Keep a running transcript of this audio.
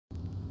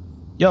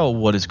Yo,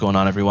 what is going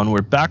on, everyone?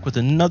 We're back with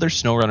another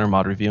SnowRunner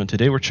mod review, and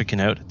today we're checking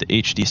out the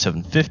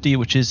HD-750,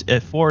 which is a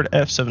Ford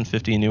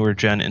F-750 newer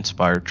gen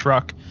inspired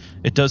truck.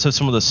 It does have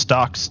some of the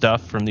stock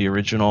stuff from the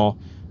original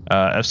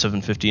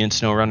F-750 in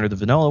SnowRunner, the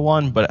vanilla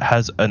one, but it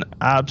has an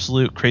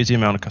absolute crazy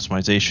amount of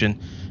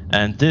customization.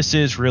 And this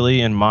is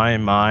really, in my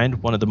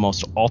mind, one of the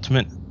most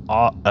ultimate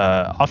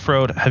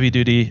off-road,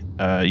 heavy-duty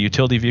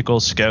utility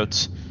vehicles,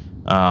 scouts,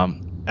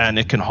 and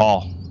it can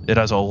haul. It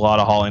has a lot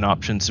of hauling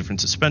options,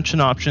 different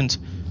suspension options.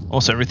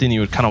 Almost everything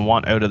you would kind of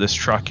want out of this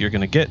truck you're going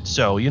to get.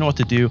 So you know what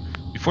to do.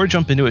 Before you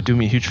jump into it, do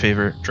me a huge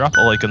favor. Drop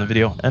a like on the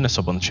video and a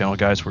sub on the channel,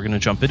 guys. We're going to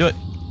jump into it.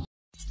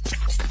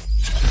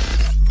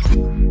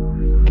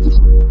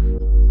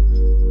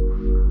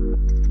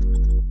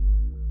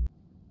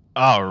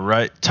 All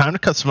right, time to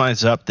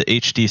customize up the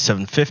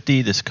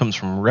HD-750. This comes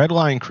from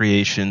Redline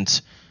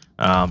Creations.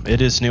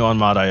 It is new on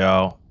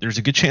Mod.io. There's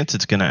a good chance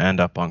it's going to end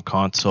up on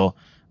console.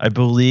 I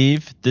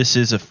believe this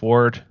is a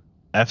Ford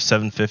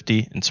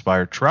F-750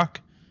 inspired truck.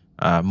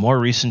 More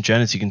recent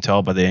gen, as you can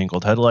tell by the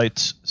angled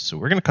headlights. So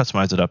we're going to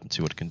customize it up and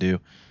see what it can do.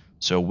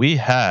 So we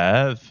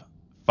have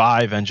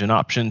 5 engine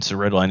options. The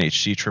Redline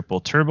HD triple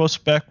turbo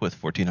spec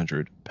with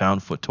 1,400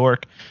 pound-foot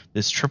torque.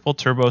 This triple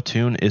turbo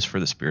tune is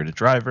for the spirited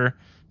driver.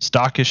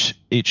 Stockish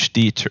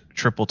HD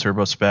triple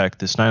turbo spec.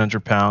 This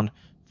 900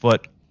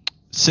 pound-foot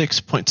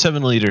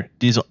 6.7 liter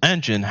diesel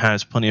engine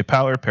has plenty of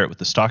power. Pair it with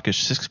the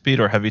stockish 6-speed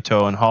or heavy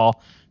tow and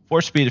haul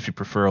 4-speed if you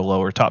prefer a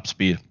lower top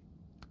speed.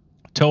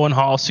 Tow and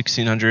haul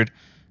 1,600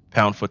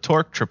 pound-foot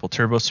torque, triple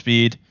turbo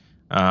speed,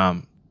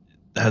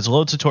 has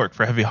loads of torque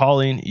for heavy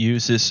hauling.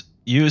 Use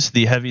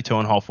the heavy tow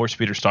and haul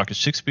 4-speed or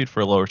stockish 6-speed for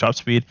a lower top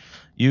speed.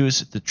 Use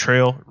the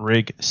Trail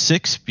Rig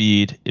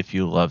 6-speed if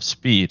you love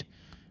speed.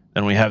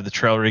 Then we have the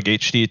Trail Rig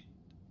HD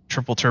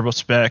triple turbo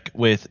spec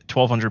with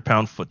 1,200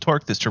 pound-foot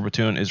torque. This turbo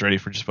tune is ready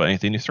for just about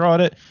anything you throw at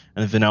it.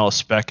 And the vanilla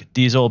spec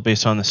diesel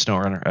based on the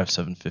SnowRunner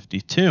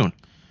F-750 tune.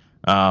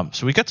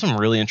 So we got some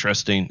really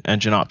interesting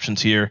engine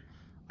options here.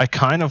 I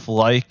kind of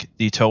like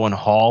the tow and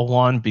haul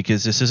one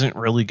because this isn't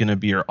really going to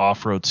be your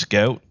off-road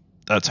scout.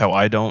 That's how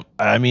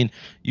I mean,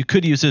 you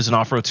could use it as an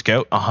off-road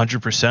scout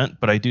 100%,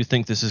 but I do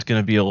think this is going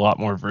to be a lot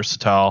more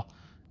versatile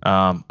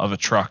of a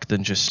truck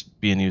than just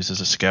being used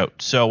as a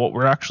scout. So what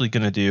we're actually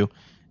going to do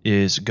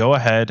is go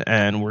ahead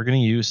and we're going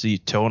to use the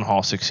tow and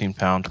haul 16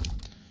 pound.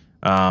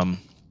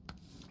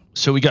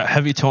 So we got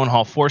heavy tow and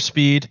haul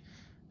 4-speed,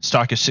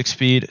 stockish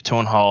 6-speed, tow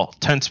and haul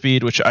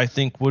 10-speed, which I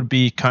think would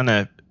be kind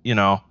of, you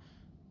know,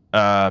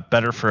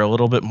 better for a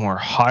little bit more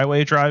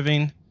highway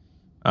driving,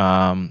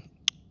 and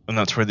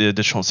that's where the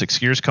additional 6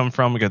 gears come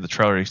from. We got the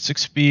Trail Rig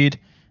 6-speed.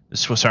 The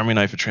Swiss Army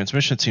knife of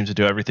transmission seems to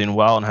do everything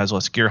well and has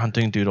less gear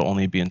hunting due to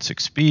only being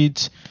 6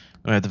 speeds.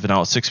 And we have the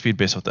vanilla 6-speed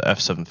based off the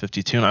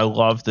F-750 tune. I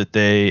love that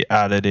they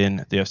added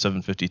in the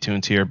F-750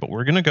 tunes here, but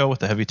we're going to go with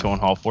the heavy tow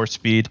and haul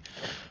 4-speed.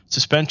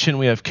 Suspension,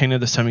 we have King of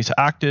the Semis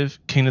active,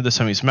 King of the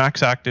Semis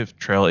max active,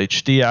 Trail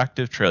HD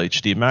active, Trail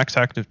HD max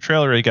active,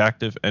 Trail Rig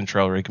active, and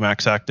Trail Rig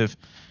max active.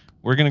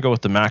 We're going to go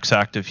with the max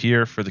active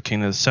here for the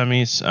King of the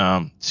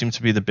Semis. Seems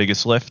to be the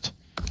biggest lift,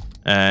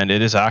 and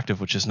it is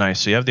active, which is nice.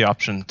 So you have the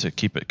option to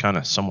keep it kind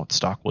of somewhat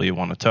stock while you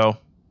want to tow.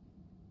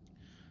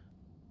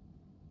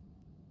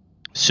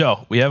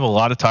 So we have a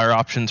lot of tire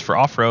options for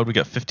off-road. We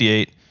got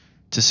 58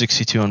 to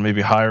 62 and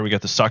maybe higher. We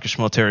got the Stockish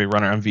Military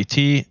Runner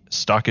MVT,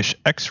 Stockish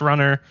X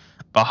Runner,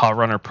 Baja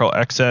Runner Pro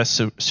XS,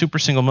 so Super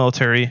Single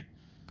Military,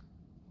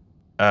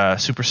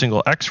 Super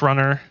Single X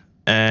Runner,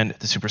 and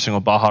the Super Single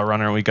Baja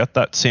Runner. We got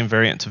that same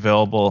variant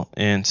available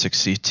in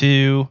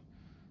 62.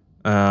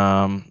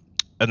 And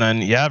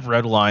then you have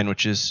Redline,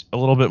 which is a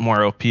little bit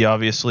more OP,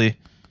 obviously.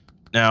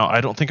 Now,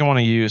 I don't think I want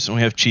to use, and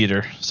we have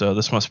Cheater, so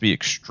this must be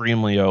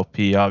extremely OP,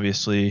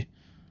 obviously.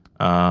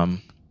 I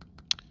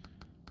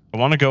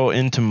want to go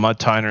into Mud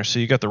Tiner. So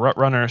you got the Rut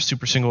Runner,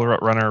 Super Single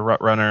Rut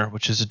Runner,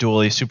 which is a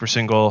dually Super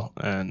Single,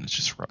 and it's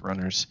just Rut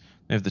Runners.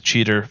 They have the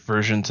Cheater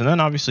versions, and then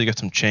obviously you got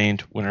some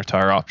chained winter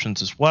tire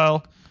options as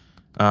well.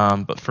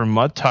 But for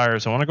mud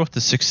tires, I want to go with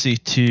the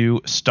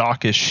 62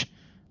 stockish.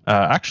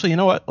 Actually, you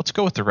know what? Let's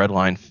go with the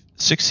Redline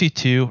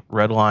 62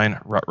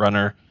 Redline Rut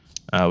Runner.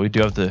 We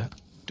do have the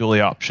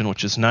dually option,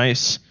 which is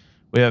nice.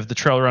 We have the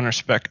Trail Runner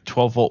spec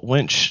 12-volt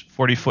winch,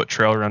 40-foot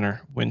Trail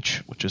Runner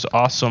winch, which is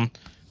awesome.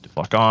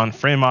 Deflock on,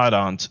 frame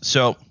add-ons.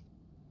 So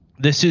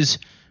this is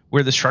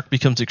where this truck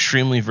becomes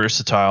extremely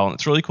versatile, and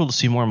it's really cool to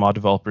see more mod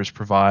developers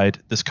provide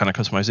this kind of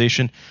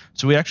customization.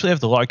 So we actually have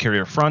the log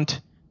carrier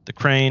front, the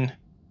crane,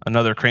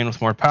 another crane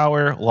with more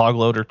power, log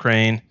loader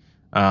crane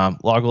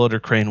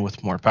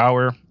with more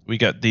power. We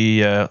got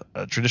the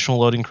traditional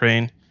loading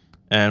crane,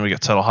 and we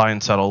got saddle high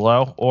and saddle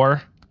low,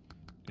 or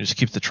you just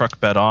keep the truck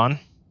bed on.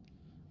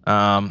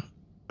 I'm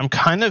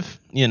kind of,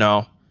 you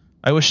know,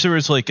 I wish there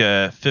was like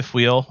a 5th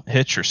wheel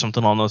hitch or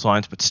something along those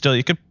lines, but still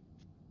you could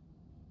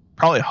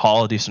probably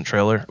haul a decent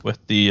trailer with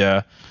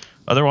the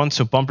other one.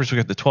 So bumpers, we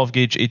got the 12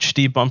 gauge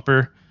HD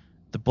bumper,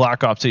 the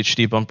Black Ops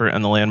HD bumper,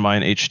 and the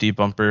Landmine HD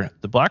bumper.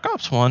 The Black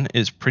Ops one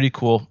is pretty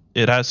cool.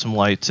 It has some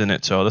lights in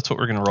it, so that's what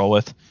we're going to roll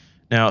with.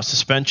 Now,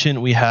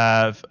 suspension, we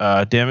have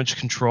damage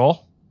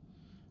control,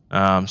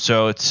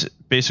 So it's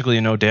basically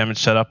a no damage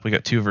setup. We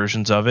got two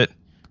versions of it.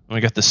 And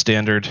we got the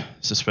standard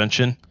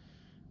suspension.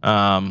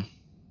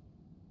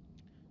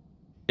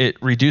 It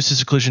reduces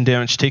the collision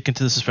damage taken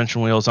to the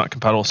suspension wheel. Is not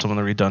compatible with some of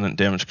the redundant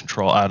damage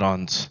control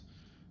add-ons.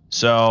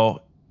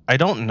 So I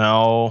don't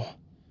know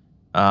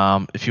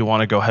if you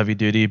want to go heavy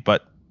duty,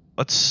 but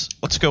let's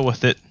go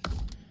with it.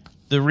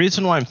 The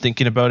reason why I'm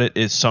thinking about it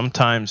is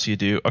sometimes you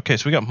do. Okay,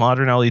 so we got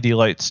modern LED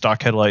lights,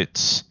 stock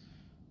headlights.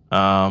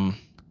 Okay,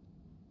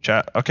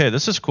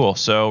 this is cool.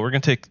 So we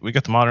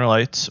got the modern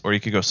lights, or you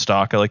could go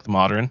stock. I like the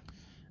modern,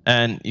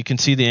 and you can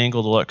see the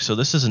angled look. So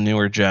this is a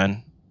newer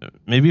gen,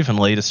 maybe even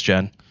latest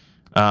gen.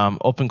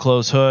 Open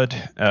close hood,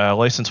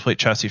 license plate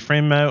chassis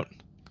frame mount,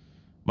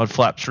 mud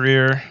flaps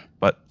rear.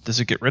 But does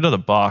it get rid of the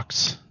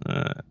box?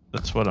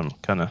 That's what I'm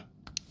kind of.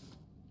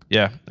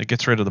 Yeah, it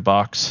gets rid of the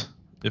box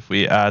if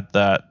we add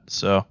that.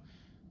 So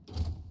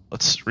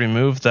let's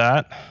remove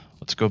that.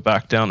 Let's go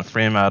back down to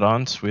frame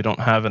add-ons. We don't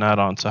have an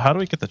add-on. So how do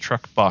we get the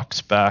truck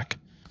box back?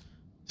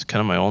 It's kind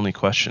of my only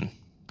question.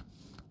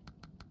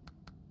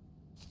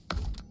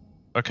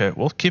 Okay,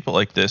 we'll keep it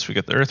like this. We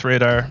got the earth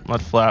radar,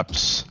 mud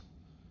flaps,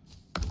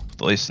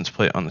 the license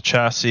plate on the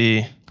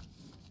chassis,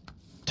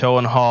 tow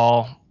and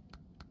haul.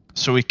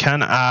 So we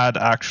can add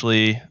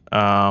actually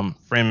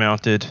frame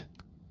mounted.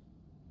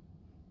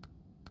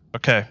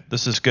 Okay,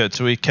 this is good.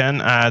 So we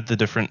can add the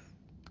different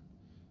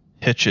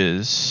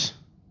hitches.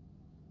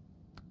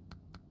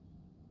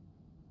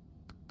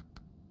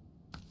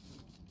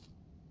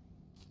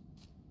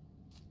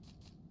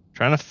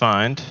 Trying to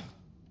find.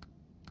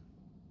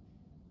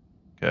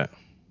 Okay.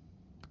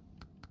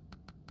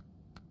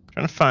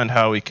 Trying to find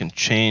how we can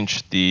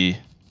change the.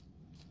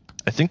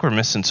 I think we're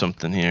missing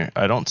something here.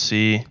 I don't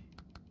see.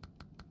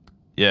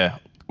 Yeah,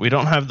 we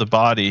don't have the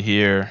body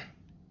here.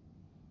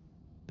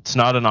 It's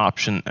not an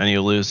option, and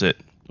you lose it,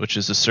 which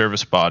is the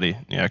service body.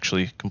 You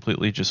actually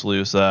completely just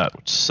lose that,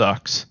 which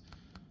sucks.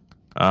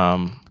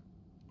 If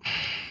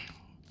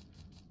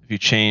you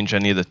change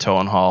any of the tow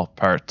and haul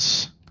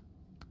parts.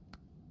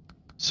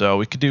 So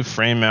we could do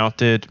frame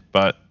mounted,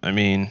 but I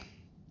mean,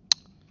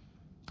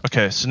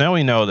 okay, so now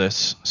we know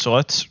this. So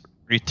let's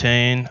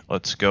retain,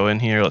 let's go in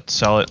here, let's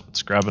sell it,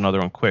 let's grab another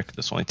one quick.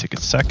 This will only take a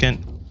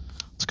second.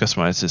 Let's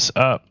customize this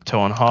up,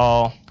 tow and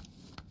haul,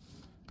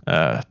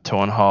 heavy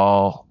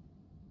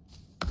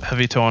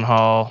tow and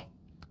haul,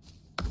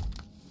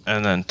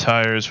 and then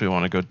tires, we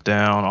want to go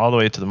down all the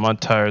way to the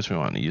mud tires. We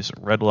want to use a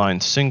red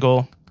line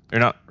single, or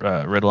not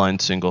red line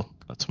single,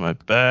 that's my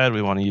bad.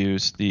 We want to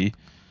use the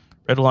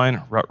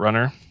Redline Rut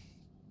Runner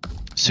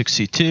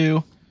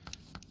 6C2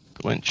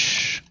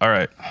 winch. All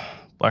right,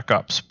 Black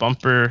Ops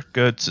bumper,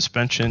 good.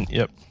 Suspension,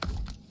 yep.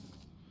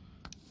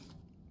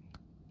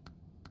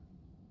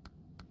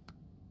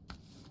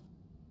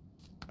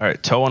 All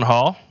right, tow and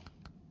haul.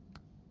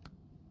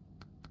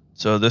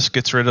 So this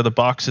gets rid of the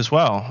box as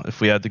well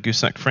if we add the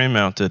gooseneck frame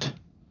mounted.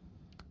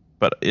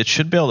 But it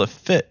should be able to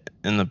fit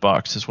in the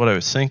box is what I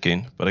was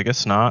thinking, but I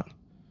guess not.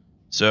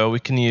 So we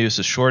can use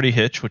a shorty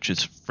hitch, which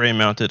is frame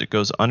mounted. It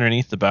goes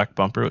underneath the back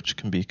bumper, which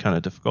can be kind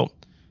of difficult.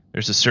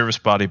 There's a service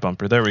body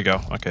bumper. There we go.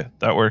 Okay,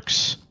 that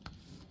works.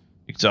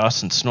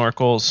 Exhaust and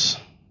snorkels.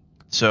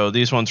 So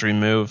these ones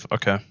remove.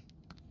 Okay.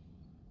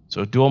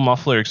 So dual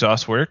muffler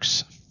exhaust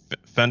works.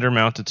 Fender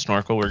mounted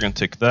snorkel. We're going to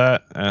take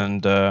that,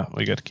 and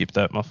we got to keep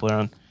that muffler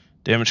on.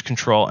 Damage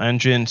control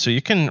engine. So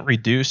you can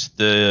reduce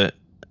the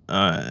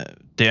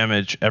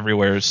damage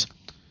everywheres.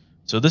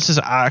 So this is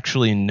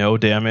actually no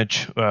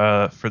damage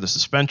for the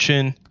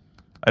suspension.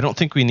 I don't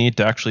think we need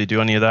to actually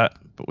do any of that,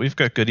 but we've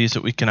got goodies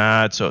that we can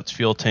add. So it's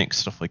fuel tank,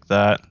 stuff like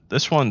that.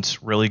 This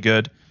one's really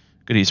good.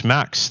 Goodies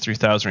max,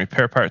 3,000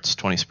 repair parts,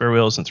 20 spare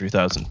wheels, and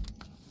 3,000.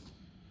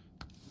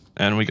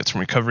 And we got some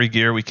recovery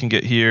gear we can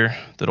get here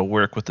that'll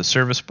work with the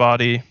service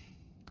body.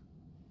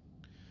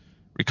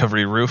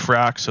 Recovery roof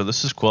rack. So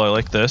this is cool. I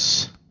like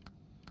this.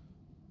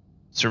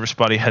 Service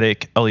body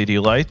headache LED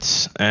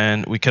lights,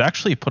 and we could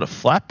actually put a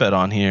flatbed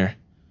on here.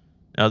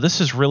 Now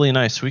this is really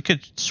nice. We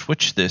could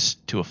switch this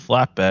to a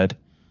flatbed,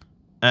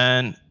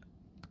 and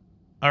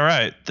all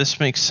right, this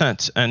makes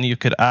sense. And you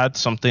could add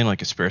something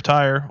like a spare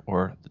tire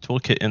or the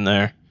toolkit in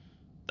there.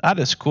 That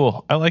is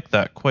cool. I like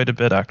that quite a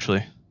bit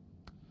actually.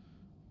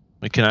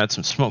 We can add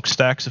some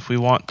smokestacks if we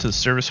want to the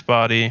service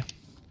body.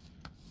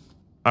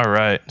 All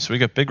right, so we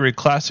got Big Rig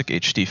Classic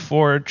HD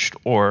Forged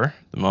or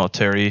the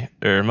military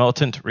or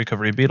militant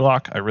recovery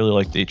beadlock. I really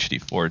like the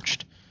HD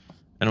Forged,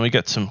 and we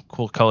got some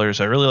cool colors.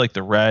 I really like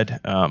the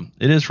red.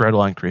 It is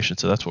Redline creation,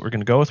 so that's what we're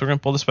gonna go with. We're gonna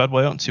pull this bad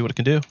boy out and see what it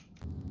can do.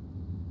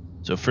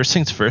 So first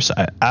things first,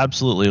 I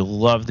absolutely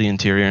love the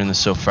interior in this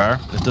so far.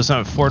 It doesn't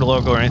have a Ford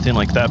logo or anything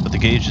like that, but the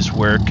gauges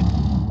work.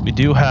 We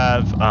do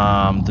have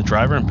the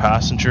driver and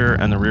passenger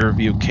and the rear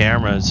view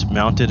cameras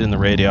mounted in the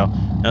radio.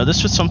 Now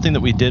this was something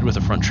that we did with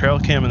a front trail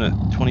cam in the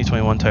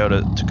 2021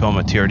 Toyota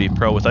Tacoma TRD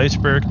Pro with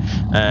Iceberg,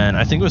 and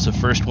I think it was the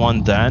first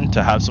one then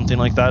to have something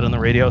like that in the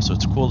radio, so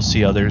it's cool to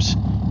see others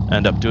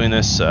end up doing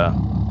this.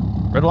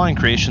 Redline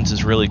Creations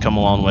has really come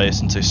a long way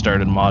since they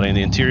started modding.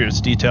 The interior is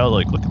detailed,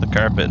 like look at the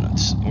carpet, and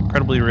it's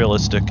incredibly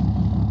realistic.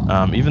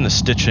 Even the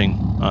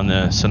stitching on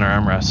the center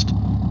armrest.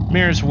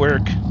 Mirrors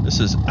work. This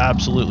is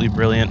absolutely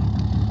brilliant.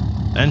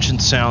 Engine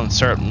sound,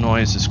 startup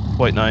noise is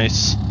quite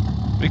nice.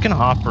 We can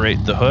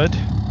operate the hood.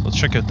 Let's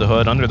check out the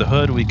hood. Under the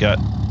hood, we got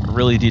a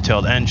really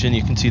detailed engine.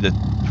 You can see the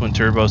twin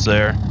turbos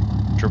there,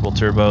 triple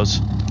turbos.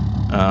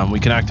 We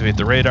can activate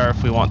the radar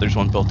if we want. There's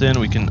one built in.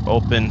 We can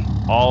open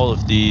all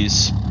of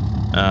these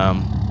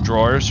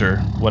drawers, or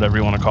whatever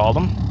you want to call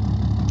them.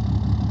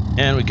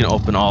 And we can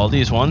open all of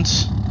these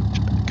ones.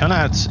 Kind of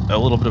adds a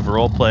little bit of a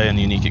role play and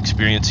unique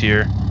experience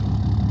here.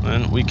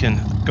 And we can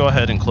go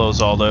ahead and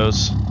close all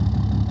those.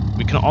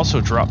 We can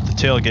also drop the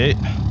tailgate,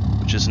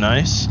 which is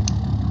nice.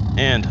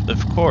 And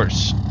of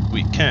course,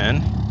 we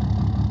can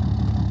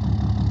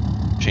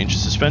change the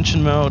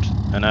suspension mode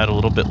and add a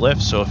little bit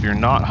lift. So if you're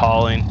not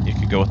hauling, you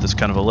could go with this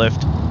kind of a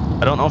lift.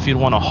 I don't know if you'd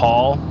want to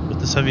haul with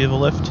this heavy of a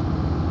lift.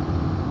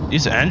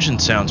 These engine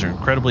sounds are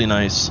incredibly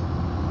nice.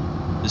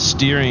 The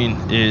steering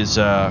is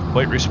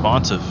quite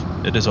responsive.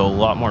 It is a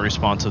lot more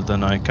responsive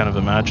than I kind of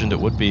imagined it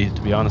would be,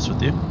 to be honest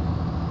with you.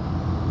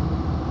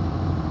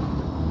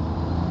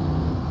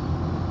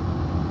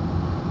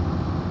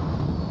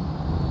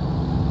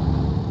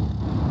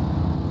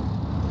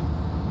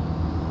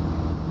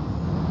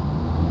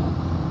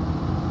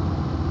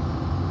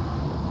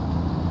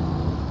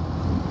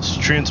 This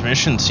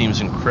transmission seems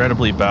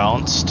incredibly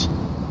balanced.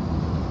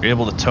 You're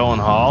able to tow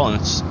and haul,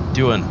 and it's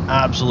doing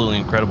absolutely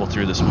incredible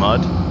through this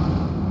mud.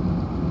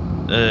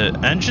 The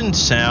engine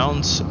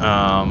sounds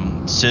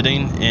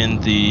sitting in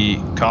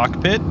the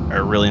cockpit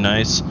are really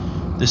nice.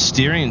 The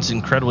steering's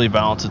incredibly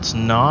balanced. It's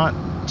not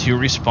too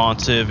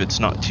responsive.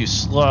 It's not too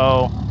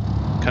slow.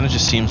 Kind of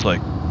just seems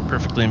like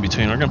perfectly in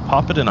between. We're going to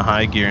pop it in a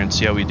high gear and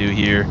see how we do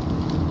here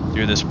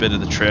through this bit of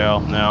the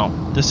trail. Now,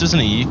 this isn't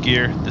a yeet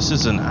gear. This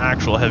is an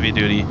actual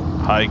heavy-duty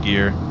high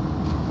gear.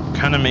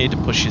 Kind of made to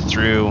push you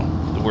through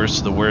the worst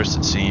of the worst,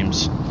 it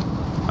seems.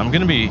 I'm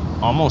going to be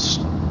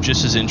almost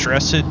just as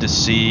interested to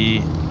see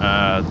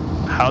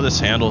how this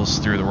handles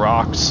through the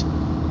rocks.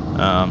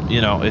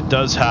 You know, it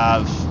does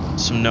have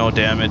some no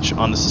damage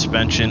on the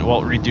suspension.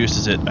 Well, it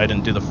reduces it. I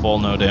didn't do the full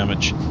no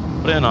damage.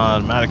 Put in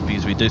automatic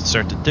because we did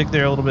start to dig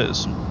there a little bit.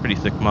 It's some pretty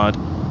thick mud.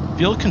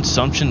 Fuel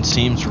consumption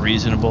seems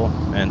reasonable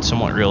and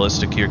somewhat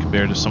realistic here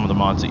compared to some of the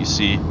mods that you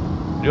see.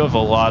 We do have a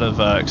lot of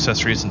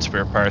accessories and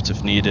spare parts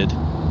if needed.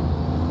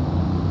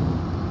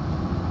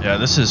 Yeah,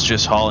 this is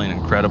just hauling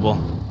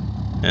incredible.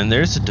 And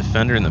there's the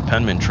Defender and the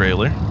Penman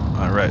trailer.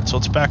 Alright, so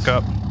let's back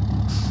up.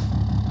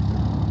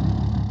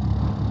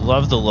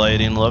 Love the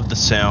lighting, love the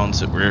sounds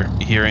that we're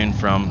hearing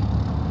from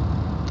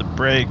the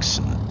brakes.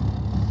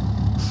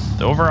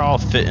 The overall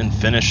fit and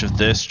finish of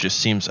this just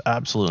seems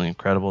absolutely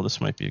incredible. This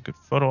might be a good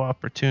photo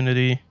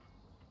opportunity.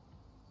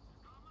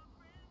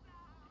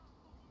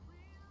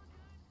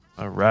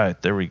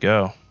 Alright, there we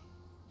go.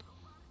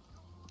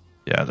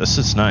 Yeah, this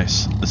is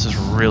nice. This is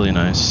really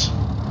nice.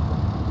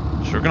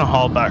 So we're going to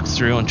haul back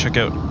through and check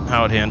out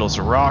how it handles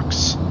the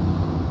rocks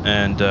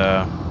and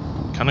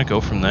kind of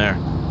go from there.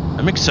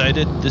 I'm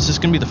excited. This is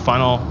going to be the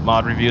final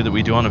mod review that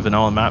we do on a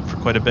vanilla map for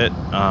quite a bit.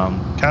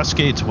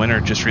 Cascades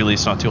Winter just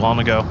released not too long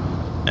ago,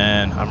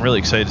 and I'm really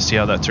excited to see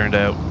how that turned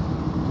out.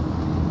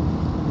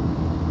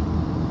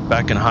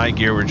 Back in high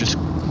gear, we're just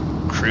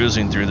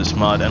cruising through this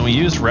mud, and we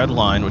use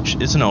Redline, which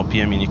is an OP.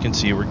 I mean, you can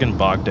see we're getting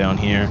bogged down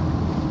here,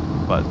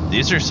 but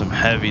these are some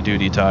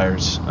heavy-duty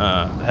tires,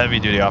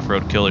 heavy-duty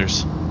off-road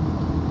killers.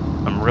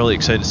 I'm really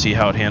excited to see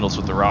how it handles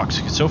with the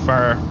rocks. So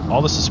far,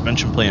 all the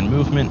suspension play and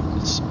movement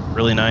is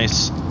really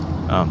nice.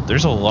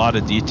 There's a lot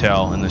of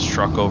detail in this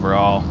truck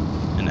overall,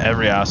 in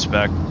every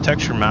aspect.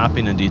 Texture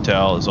mapping and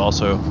detail is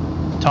also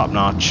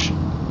top-notch.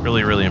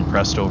 Really, really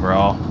impressed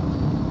overall.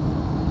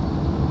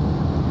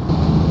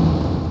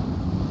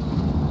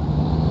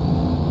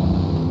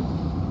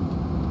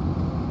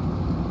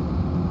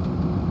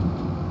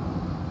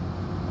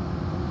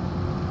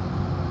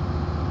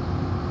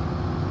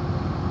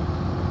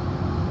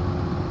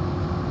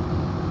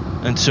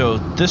 And so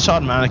this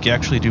automatic, you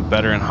actually do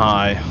better in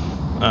high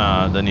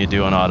than you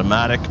do in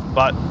automatic,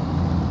 but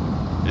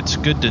it's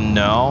good to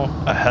know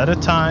ahead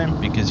of time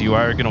because you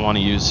are going to want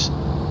to use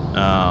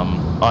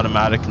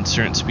automatic in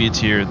certain speeds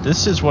here.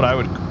 This is what I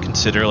would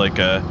consider like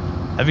a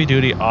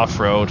heavy-duty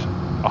off-road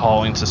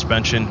hauling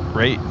suspension.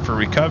 Great for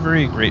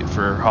recovery, great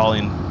for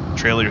hauling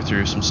trailer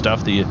through some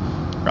stuff that you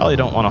probably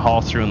don't want to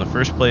haul through in the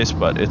first place,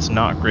 but it's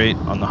not great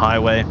on the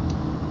highway.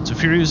 So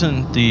if you're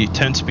using the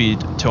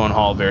 10-speed tow and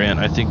haul variant,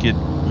 I think you'd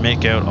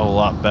make out a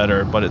lot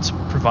better, but it's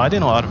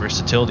providing a lot of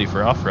versatility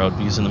for off-road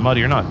because in the mud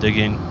you're not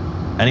digging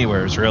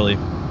anywheres really.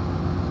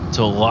 It's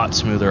a lot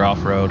smoother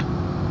off-road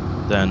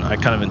than I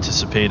kind of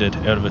anticipated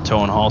out of a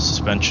tow and haul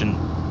suspension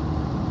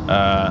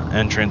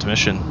and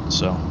transmission.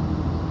 So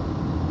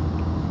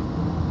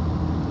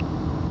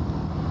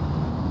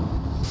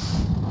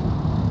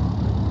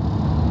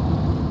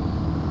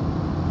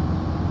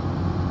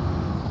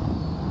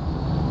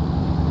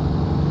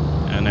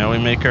and now we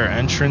make our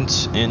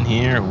entrance in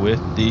here with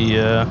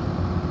the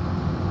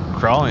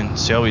crawling.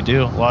 See how we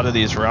do. A lot of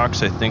these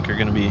rocks I think are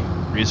going to be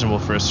reasonable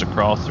for us to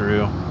crawl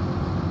through.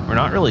 We're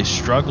not really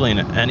struggling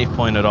at any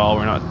point at all.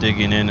 We're not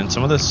digging in, and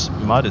some of this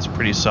mud is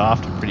pretty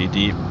soft and pretty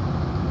deep.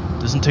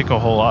 Doesn't take a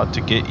whole lot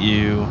to get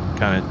you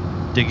kind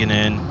of digging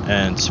in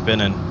and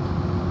spinning.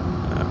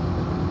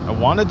 I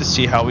wanted to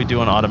see how we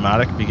do on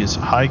automatic because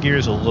high gear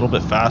is a little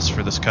bit fast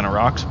for this kind of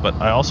rocks, but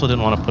I also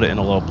didn't want to put it in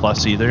a low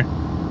plus either.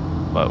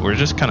 But we're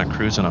just kind of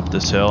cruising up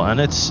this hill,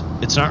 and it's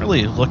not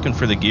really looking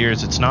for the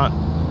gears. It's not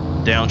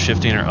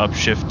downshifting or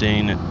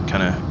upshifting,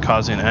 kind of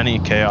causing any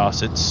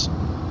chaos. It's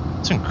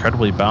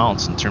incredibly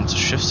balanced in terms of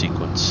shift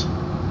sequence.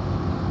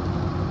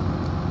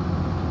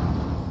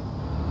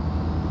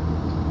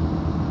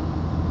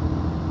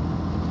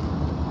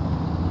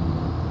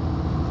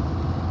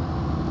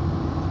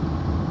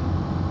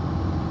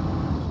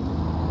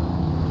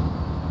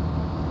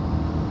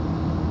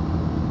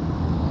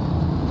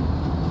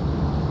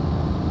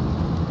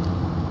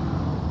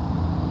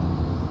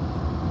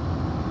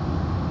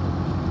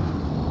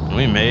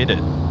 We made it.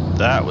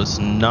 That was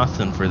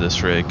nothing for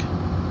this rig.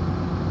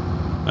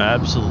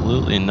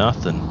 Absolutely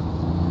nothing.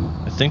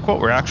 I think what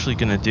we're actually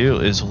going to do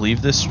is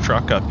leave this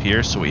truck up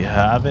here so we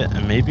have it,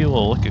 and maybe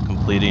we'll look at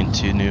completing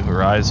 2 New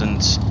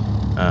Horizons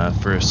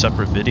for a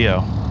separate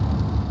video.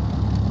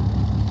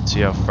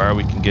 See how far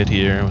we can get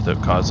here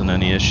without causing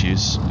any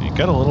issues. You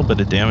got a little bit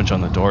of damage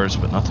on the doors,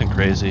 but nothing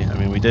crazy. I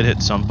mean, we did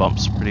hit some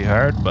bumps pretty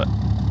hard, but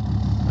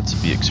that's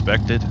to be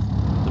expected.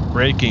 The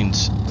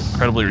braking's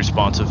incredibly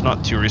responsive,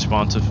 not too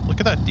responsive. Look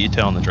at that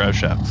detail in the drive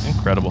shaft,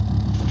 incredible.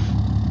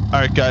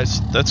 Alright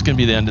guys, that's going to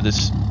be the end of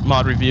this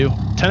mod review.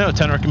 10 out of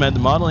 10 recommend. The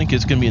mod link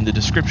is going to be in the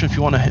description if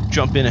you want to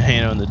jump in and hang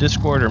out in the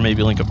Discord, or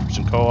maybe link up for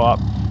some co-op.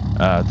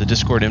 The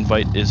Discord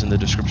invite is in the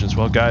description as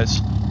well,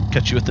 guys.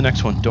 Catch you at the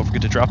next one. Don't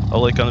forget to drop a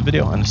like on the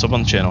video and a sub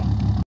on the channel.